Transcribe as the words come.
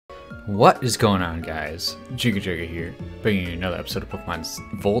What is going on, guys? Jeeger Jeager here, bringing you another episode of Pokemon's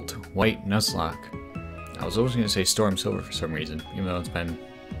Volt White Nuzlocke. I was always going to say Storm Silver for some reason, even though it's been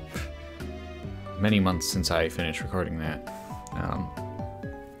many months since I finished recording that.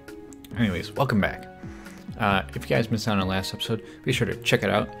 Anyways, welcome back. If you guys missed out on the last episode, be sure to check it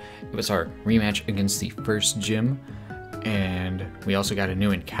out. It was our rematch against the first gym, and we also got a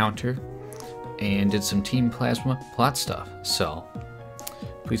new encounter, and did some Team Plasma plot stuff, so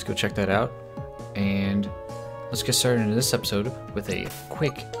please go check that out. And let's get started into this episode with a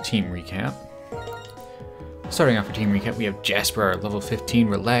quick team recap. Starting off for team recap, we have Jasper, our level 15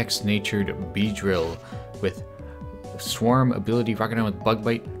 relaxed natured Beedrill with Swarm ability, rocking on with Bug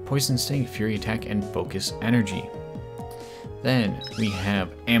Bite, Poison Sting, Fury Attack, and Focus Energy. Then we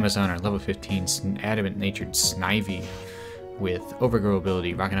have Amazon, our level 15 adamant natured Snivy with Overgrow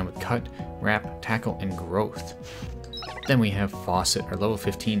ability, rocking on with Cut, Wrap, Tackle, and Growth. Then we have Faucet, our level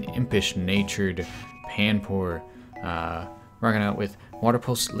 15 impish natured Panpour, rocking out with Water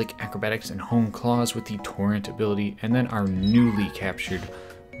Pulse, Lick, Acrobatics, and Home Claws with the Torrent ability. And then our newly captured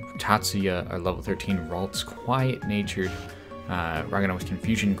Tatsuya, our level 13 Ralts, quiet natured, rocking out with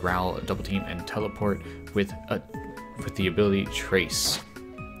Confusion, Growl, Double Team, and Teleport with the ability Trace.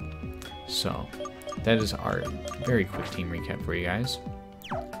 So that is our very quick team recap for you guys.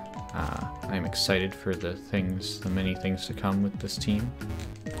 I'm excited for the many things to come with this team.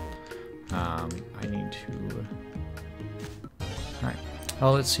 I need to... Alright.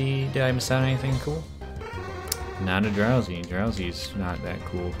 Oh, let's see. Did I miss out on anything cool? Not a Drowsy. Drowsy's not that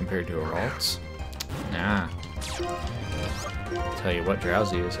cool compared to a Ralts. Nah. Tell you what,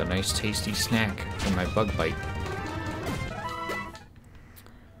 Drowsy is a nice tasty snack for my Bug Bite.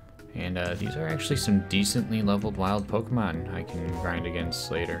 And these are actually some decently leveled wild Pokemon I can grind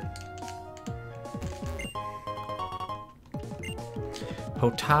against later.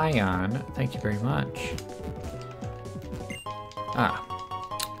 Potion, thank you very much.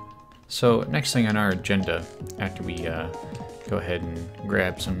 So next thing on our agenda, after we go ahead and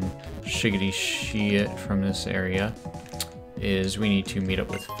grab some shiggity shit from this area, is we need to meet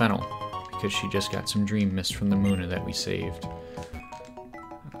up with Fennel, because she just got some Dream Mist from the Muna that we saved.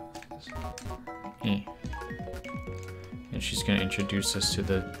 And she's gonna introduce us to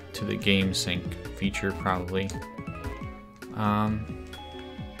the game sync feature probably.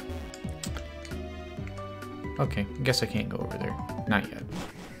 Okay, I guess I can't go over there. Not yet.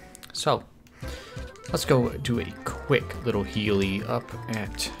 So, let's go do a quick little healy up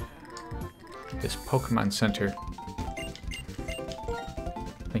at this Pokemon Center.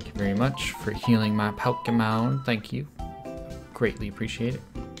 Thank you very much for healing my Pokemon. Thank you. Greatly appreciate it.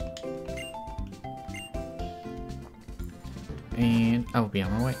 And I will be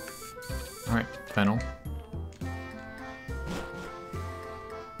on my way. Alright, Fennel.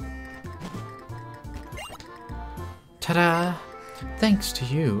 Ta-da! Thanks to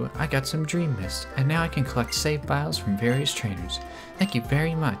you, I got some Dream Mist, and now I can collect save files from various trainers. Thank you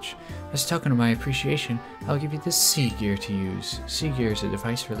very much. As a token of my appreciation, I'll give you this Seagear to use. Seagear is a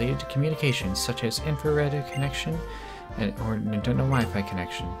device related to communications, such as infrared connection or Nintendo Wi-Fi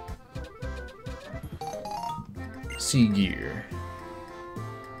connection. Seagear.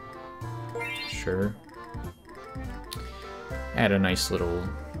 Sure. Add a nice little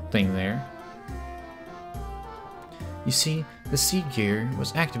thing there. You see, the Seagear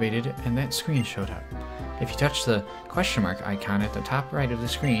was activated and that screen showed up. If you touch the question mark icon at the top right of the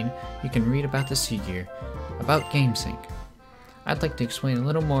screen, you can read about the Seagear, about GameSync. I'd like to explain a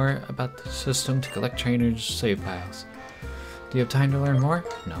little more about the system to collect trainers' save files. Do you have time to learn more?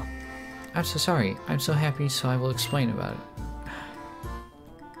 No. I'm so sorry. I'm so happy, so I will explain about it.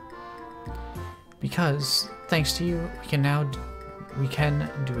 Because, thanks to you, we can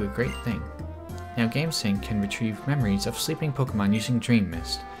do a great thing. Now GameSync can retrieve memories of sleeping Pokemon using Dream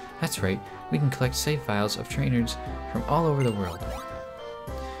Mist. That's right, we can collect save files of trainers from all over the world.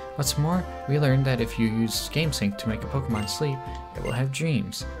 What's more, we learned that if you use GameSync to make a Pokemon sleep, it will have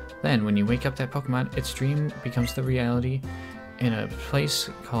dreams. Then, when you wake up that Pokemon, its dream becomes the reality in a place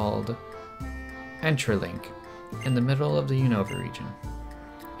called Entralink, in the middle of the Unova region.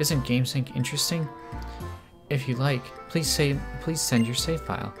 Isn't GameSync interesting? If you like, please send your save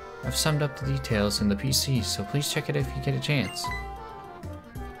file. I've summed up the details in the PC, so please check it if you get a chance.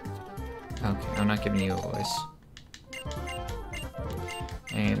 Okay, I'm not giving you a voice.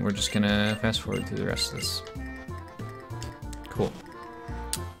 And we're just gonna fast forward through the rest of this. Cool.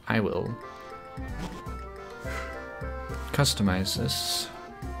 I will customize this.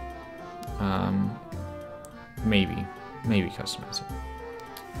 Maybe customize it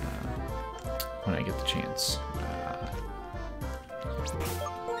when I get the chance.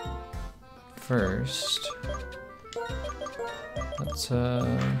 first, let's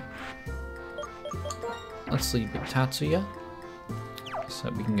leave it Tatsuya so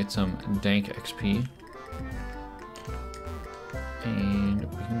that we can get some dank XP. And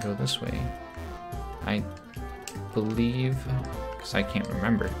we can go this way. I believe, because I can't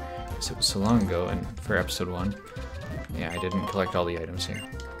remember, because it was so long ago, and for episode 1, yeah, I didn't collect all the items here.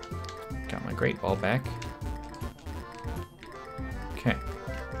 Got my Great Ball back. Okay.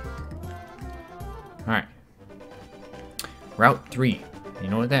 Alright. Route 3. You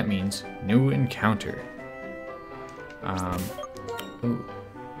know what that means. New encounter. Ooh.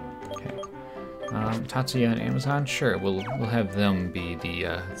 Okay. Tatsuya and Amazon? Sure, we'll have them be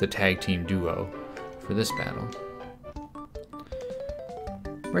the tag team duo for this battle.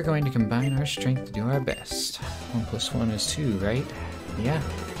 We're going to combine our strength to do our best. 1 + 1 is 2, right? Yeah.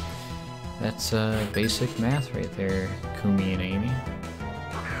 That's basic math right there, Kumi and Amy.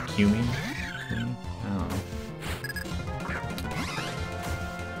 Kumi? Kumi? I don't know.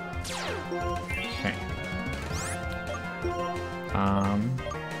 Okay.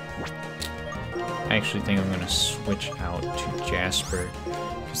 I actually think I'm going to switch out to Jasper,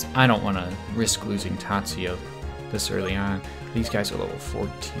 because I don't want to risk losing Tatsuya this early on. These guys are level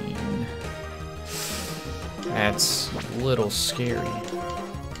 14. That's a little scary.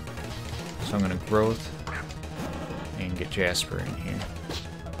 So I'm going to growth and get Jasper in here.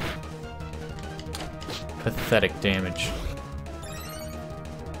 Pathetic damage.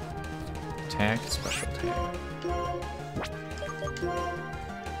 Attack, special attack.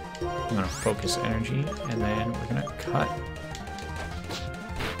 I'm going to focus energy, and then we're going to cut.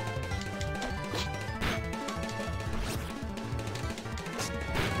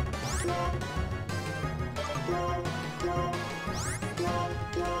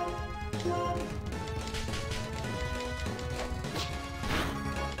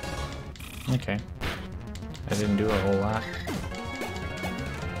 Okay. I didn't do a whole lot.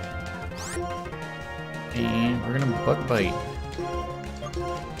 And we're gonna bug bite.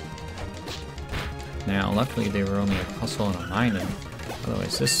 Now, luckily they were only a hustle and a mining.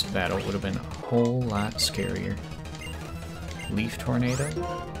 Otherwise this battle would have been a whole lot scarier. Leaf tornado?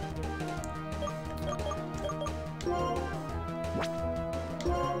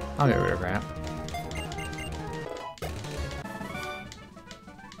 I'll get rid of Wrap.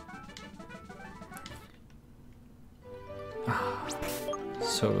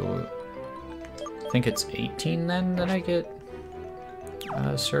 So, I think it's 18 then that I get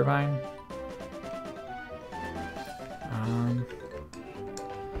Servine.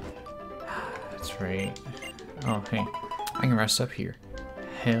 That's right. Oh, hey, I can rest up here.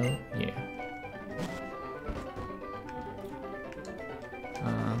 Hell yeah.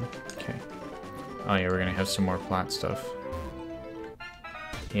 Okay. Oh yeah, we're gonna have some more plot stuff.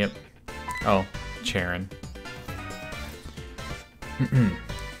 Yep. Oh, Charon.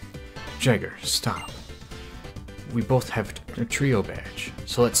 Jeager, stop. We both have a trio badge,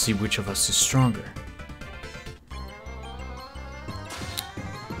 so let's see which of us is stronger.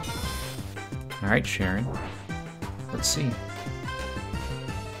 Alright, Sharon. Let's see.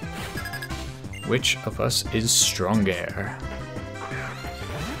 Which of us is stronger?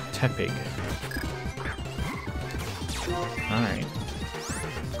 Tepig. Alright.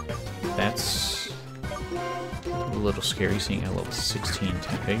 That's a little scary seeing a level 16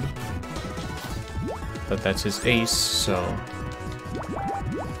 Tepig. But that's his ace, so...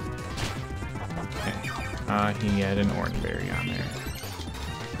 Okay. He had an Oranberry on there.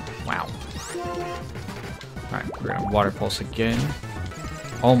 Wow. Alright, we're gonna Water Pulse again.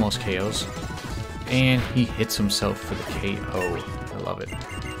 Almost KOs. And he hits himself for the KO. I love it.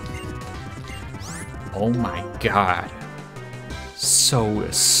 Oh my god. So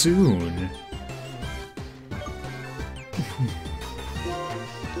soon.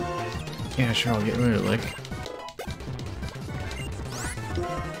 Yeah, sure, I'll get rid of Lick.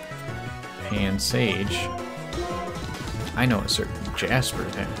 And Sage. I know a certain Jasper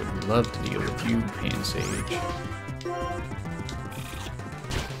that would love to deal with you, Pan Sage.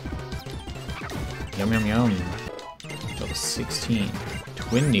 Yum yum yum. Level 16.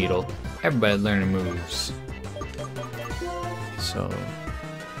 Twin Needle. Everybody learning moves. So,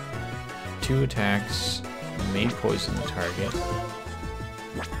 2 attacks may poison the target.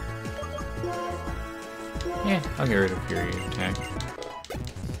 Yeah, I'll get rid of Fury Attack.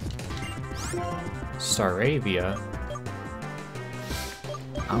 Staravia.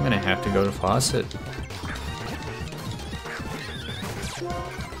 I'm gonna have to go to Faucet.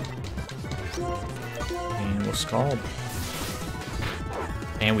 And we'll Scald.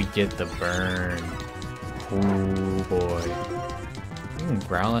 And we get the burn. Ooh boy. can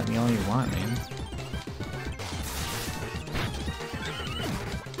growl at me all you want, man.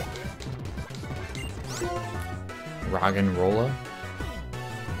 Roggenrola.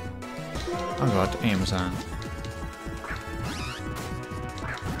 I'll go out to Amazon.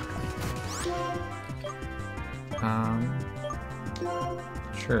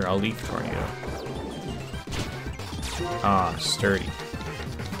 Sure, I'll leak for you. Ah, sturdy.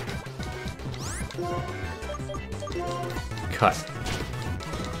 Cut.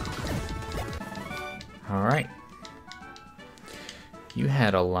 Alright. You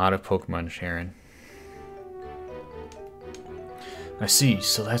had a lot of Pokemon, Sharon. I see,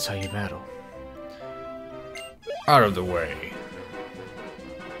 so that's how you battle. Out of the way.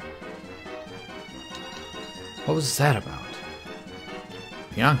 What was that about?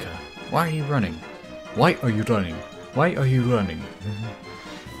 Bianca, why are you running? Why are you running? Why are you running?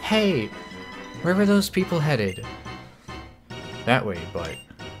 Hey, where were those people headed? That way, but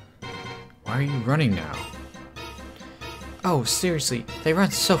why are you running now? Oh, seriously, they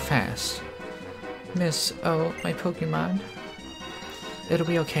run so fast. Miss, oh, my Pokemon. It'll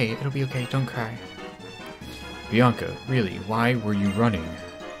be okay, don't cry. Bianca, really, why were you running?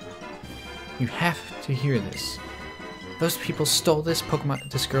 You have to hear this. Those people stole this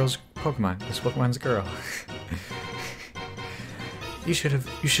girl's Pokemon. This Pokemon's girl. You should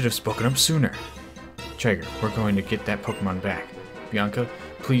have spoken up sooner. Jeager, we're going to get that Pokemon back. Bianca,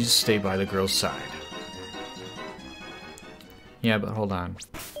 please stay by the girl's side. Yeah, but hold on.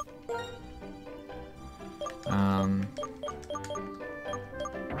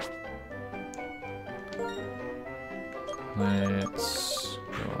 Let's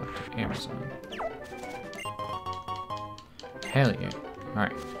go out to Amazon. Hell yeah.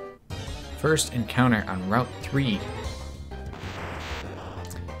 Alright. First encounter on Route 3.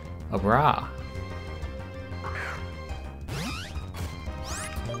 A bra.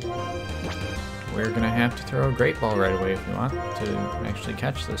 We're gonna have to throw a Great Ball right away if we want to actually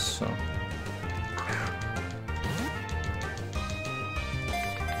catch this, so.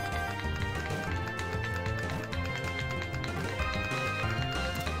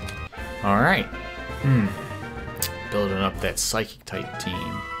 Alright. Building up that Psychic type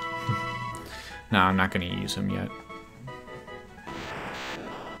team. No, I'm not gonna use him yet.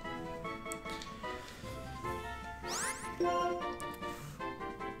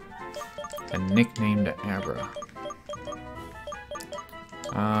 A nicknamed Abra.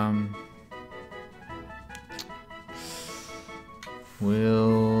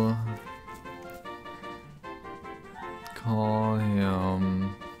 We'll call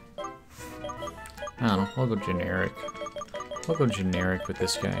him, I don't know, we'll go generic. We'll go generic with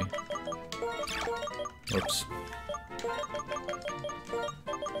this guy. Whoops.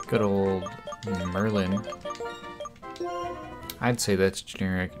 Good old Merlin. I'd say that's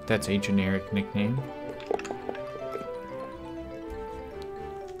generic. That's a generic nickname.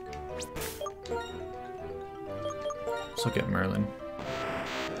 Let's look at Merlin.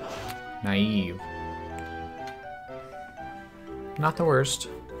 Naive. Not the worst.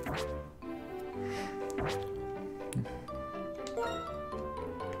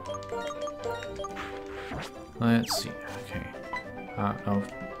 Let's see. Okay. Oh.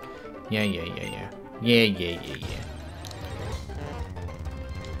 Yeah.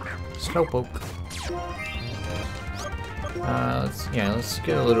 Slowpoke. Let's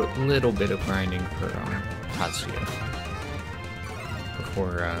get a little bit of grinding for Tatsuya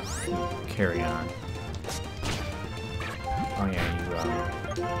before we carry on. Oh yeah,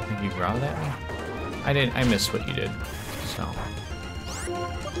 you I think you growled at me? I missed what you did. So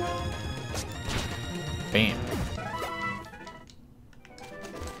bam.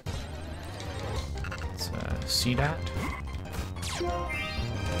 It's C-Dot.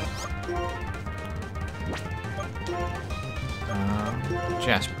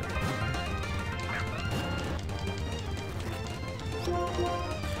 Jasper.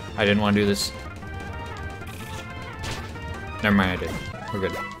 I didn't want to do this. Never mind, I did. We're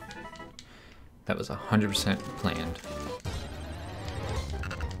good. That was 100% planned.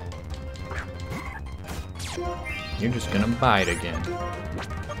 You're just gonna bite again.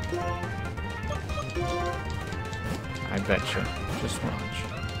 I betcha. Just watch.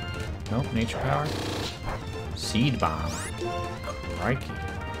 Nope, nature power. Seed bomb. Crikey.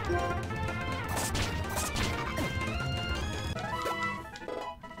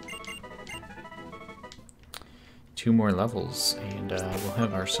 Two more levels, and we'll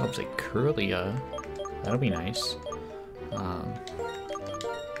have ourselves a Curlia. That'll be nice.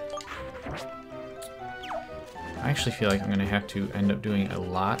 I actually feel like I'm gonna have to end up doing a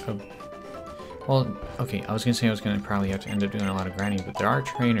lot of Well, okay, I was gonna say I was gonna probably have to end up doing a lot of grinding, but there are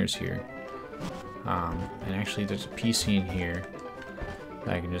trainers here. And actually there's a PC in here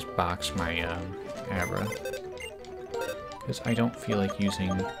that I can just box my Abra. Because I don't feel like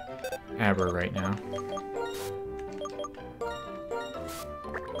using Abra right now.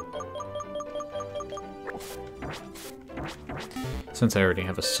 Since I already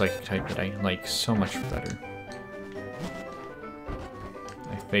have a Psychic type that I like so much better.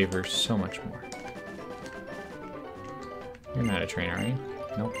 I favor so much more. You're not a trainer, are you?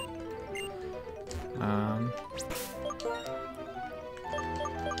 Nope.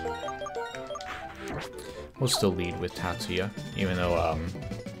 We'll still lead with Tatsuya, even though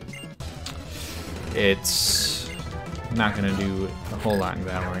it's not gonna do a whole lot in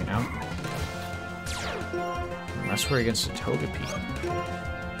battle right now. Unless we're against a Togepi.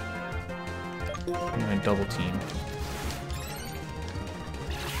 I'm gonna double team.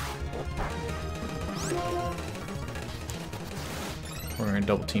 We're gonna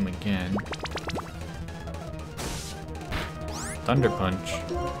double team again. Thunder Punch.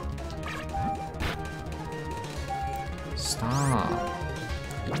 Stop.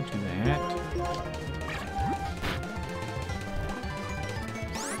 Don't do that.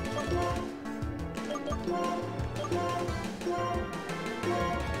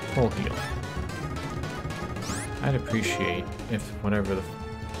 Full heal. I'd appreciate if whatever the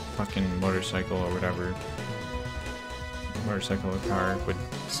fucking motorcycle or whatever motorcycle or car would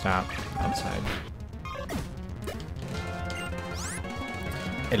stop outside.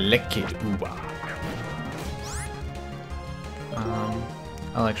 Elected Uwa.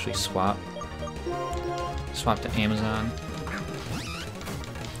 I'll actually swap to Amazon.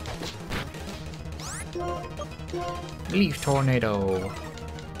 Leaf Tornado.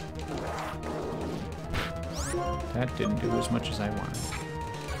 That didn't do as much as I wanted.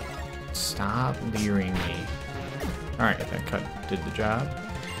 Stop leering me. Alright, that cut did the job.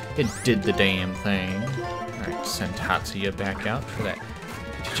 It did the damn thing. Alright, send Tatsuya back out for that.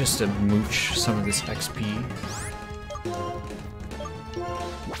 Just to mooch some of this XP.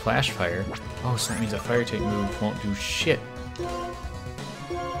 Flash Fire? Oh, so that means a Fire type move won't do shit.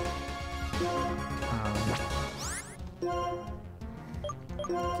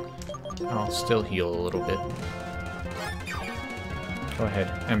 I'll still heal a little bit. Go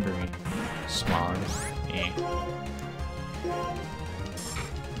ahead, Ember me. Smog. Eh.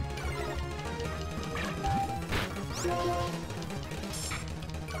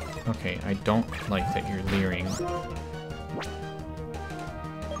 Okay, I don't like that you're leering.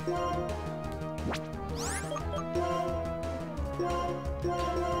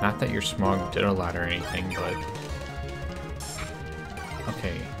 Not that your Smog did a lot or anything, but...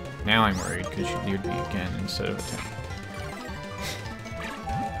 Okay, now I'm worried because you leered me again instead of attacking.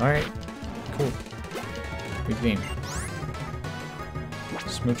 Alright, cool. Good game.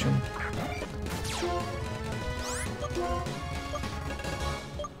 Smooch him.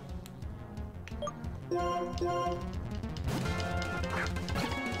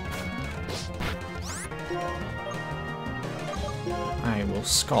 I will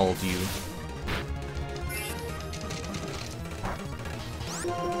scald you.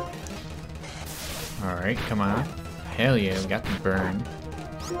 Alright, come on. Hell yeah, we got the burn.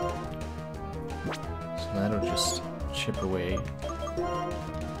 So that'll just chip away.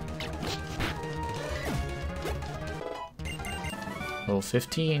 Level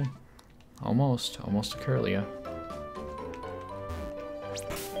 15. Almost a Curlia.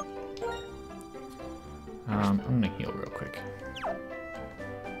 I'm gonna heal real quick.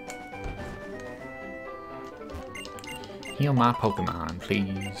 Heal my Pokemon,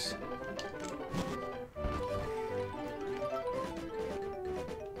 please.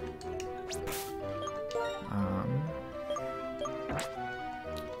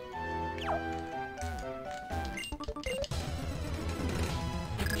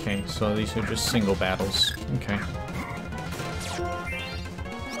 Okay, so these are just single battles. Okay.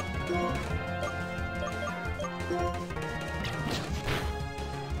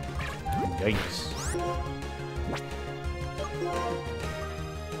 Yikes.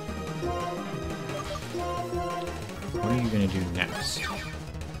 What are you gonna do next?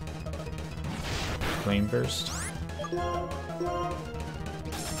 Flame Burst?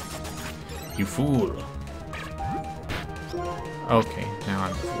 You fool! Okay, now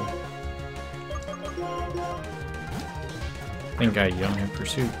I'm a fool. Thank God you don't have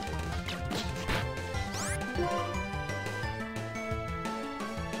Pursuit.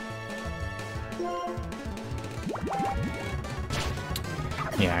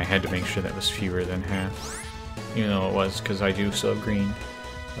 Yeah, I had to make sure that was fewer than half. Even though it was, because I do still have green.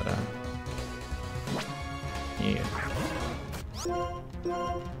 But, Yeah.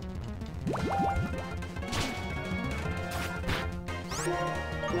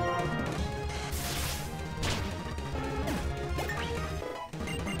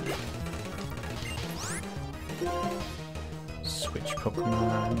 Switch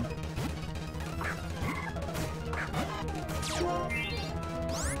Pokemon.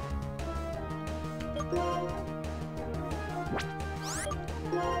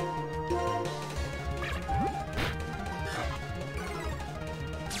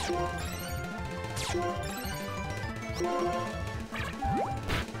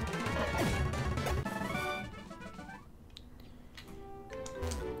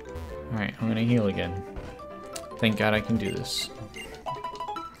 Alright, I'm gonna heal again. Thank God I can do this.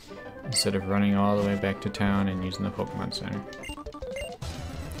 Instead of running all the way back to town and using the Pokemon Center.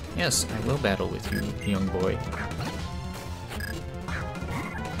 Yes, I will battle with you, young boy.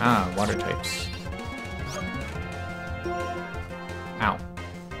 Ah, water types. Ow.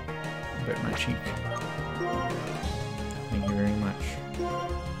 Bit my cheek. Thank you very much.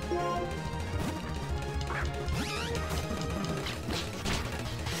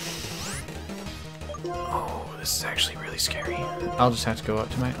 Oh, this is actually really scary. I'll just have to go out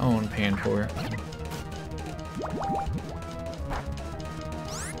to my own Panpour.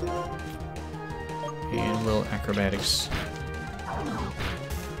 And a little acrobatics.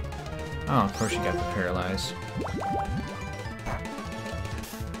 Oh, of course you got the paralyze.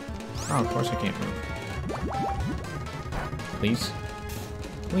 Oh, of course I can't move. Please?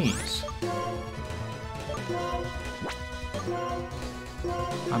 Please.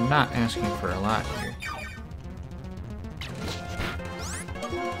 I'm not asking for a lot here.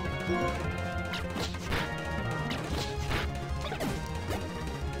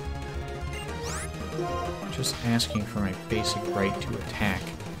 Just asking for my basic right to attack.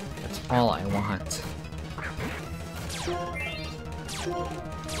 That's all I want.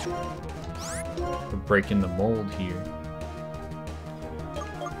 We're breaking the mold here.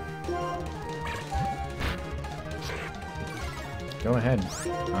 Go ahead.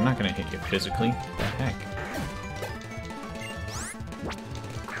 I'm not gonna hit you physically. What the heck?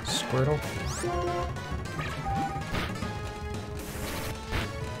 Squirtle?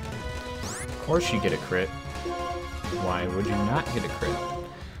 Of course you get a crit. Why would you not get a crit?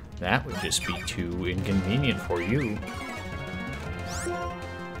 That would just be too inconvenient for you.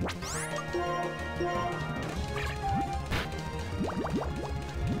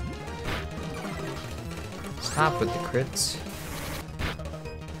 Stop with the crits.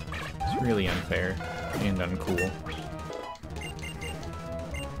 It's really unfair and uncool.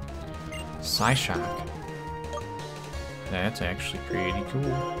 Psyshock. That's actually pretty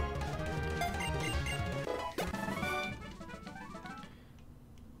cool.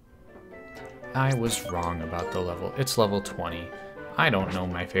 I was wrong about the level. It's level 20. I don't know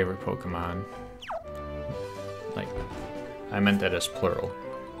my favorite Pokemon. Like, I meant that as plural.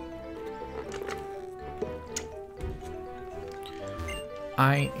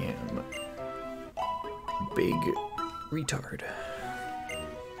 I am a big retard.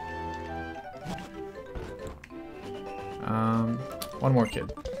 One more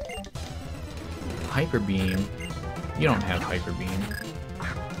kid. Hyper Beam. You don't have Hyper Beam.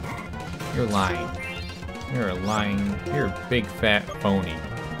 You're lying. You're a lying. You're a big fat phony.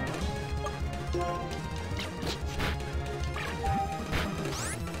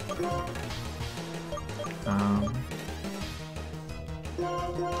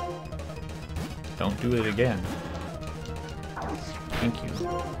 Don't do it again. Thank you.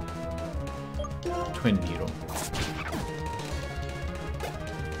 Twin Needle.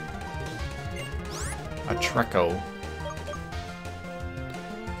 A Treecko.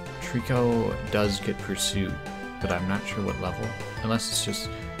 Treecko does get pursued, but I'm not sure what level. Unless it's just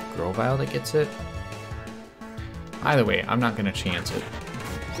Grovyle that gets it. Either way, I'm not gonna chance it.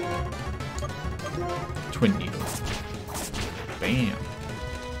 Twin Needle. Bam.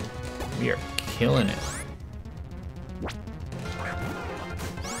 We are killing it.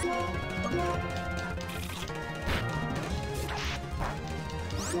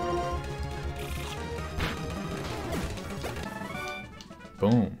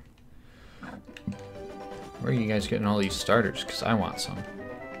 Boom. Where are you guys getting all these starters? Because I want some.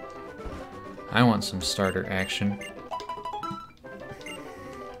 I want some starter action.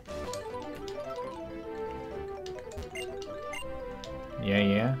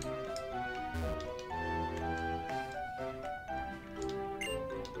 Yeah.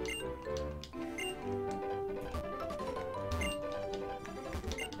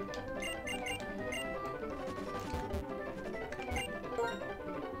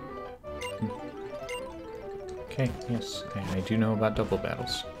 Okay, yes, I do know about double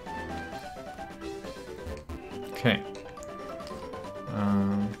battles. Okay.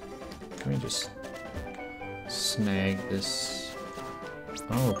 Can we just snag this?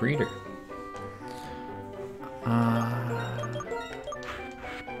 Oh, breeder.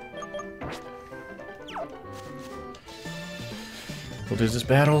 We'll do this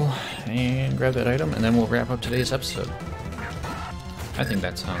battle and grab that item, and then we'll wrap up today's episode. I think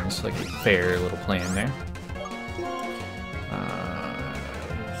that sounds like a fair little plan there.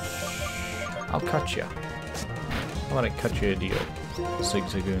 I'll cut ya. How about I cut you a deal,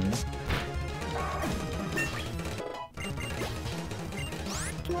 Zigzagoon?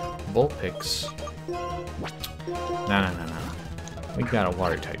 Vulpix. No. We got a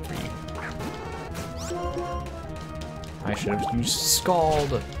water type for you. I should have used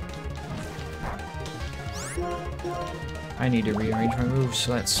Scald. I need to rearrange my moves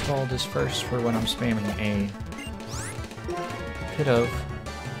so that Scald is first for when I'm spamming a Pit of.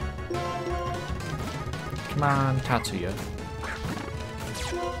 Come on, Tatsuya.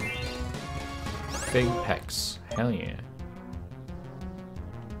 Big pecs. Hell yeah.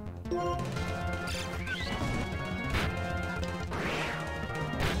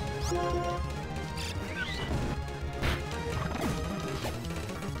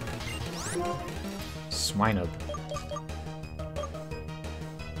 Swine up.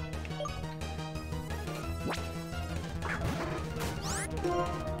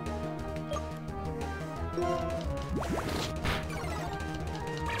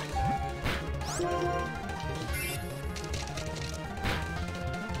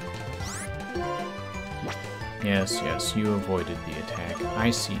 Yes, you avoided the attack.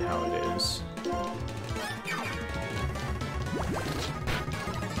 I see how it is.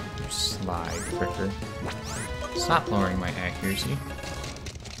 You sly cricker. Stop lowering my accuracy.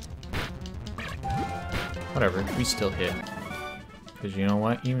 Whatever, we still hit. Because you know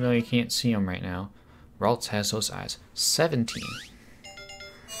what? Even though you can't see them right now, Ralts has those eyes. 17.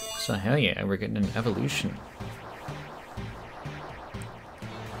 So hell yeah, we're getting an evolution.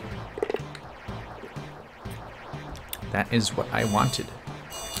 That is what I wanted.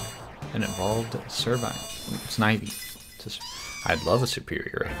 An evolved Servine. Snivy. I'd love a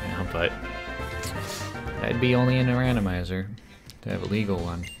superior right now, but that'd be only in a randomizer to have a legal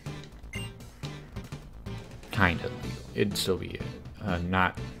one. Kind of legal. It'd still be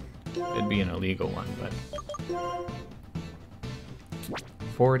not. It'd be an illegal one, but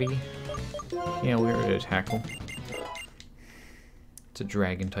 40. Yeah, we were to tackle. It's a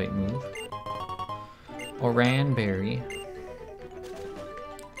dragon type move. Oranberry.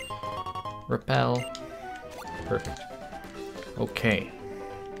 Repel. Perfect. Okay.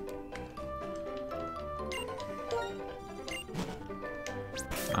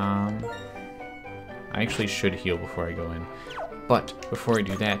 I actually should heal before I go in. But before I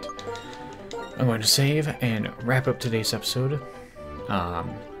do that, I'm going to save and wrap up today's episode.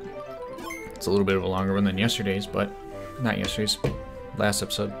 It's a little bit of a longer one than yesterday's, but not yesterday's. Last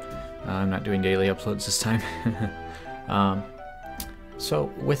episode. I'm not doing daily uploads this time.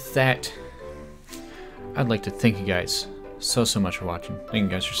 So with that, I'd like to thank you guys so much for watching. Thank you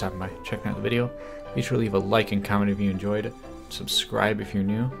guys for stopping by, checking out the video. Be sure to leave a like and comment if you enjoyed it. Subscribe if you're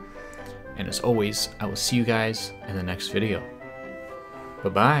new. And as always, I will see you guys in the next video.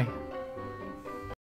 Bye-bye.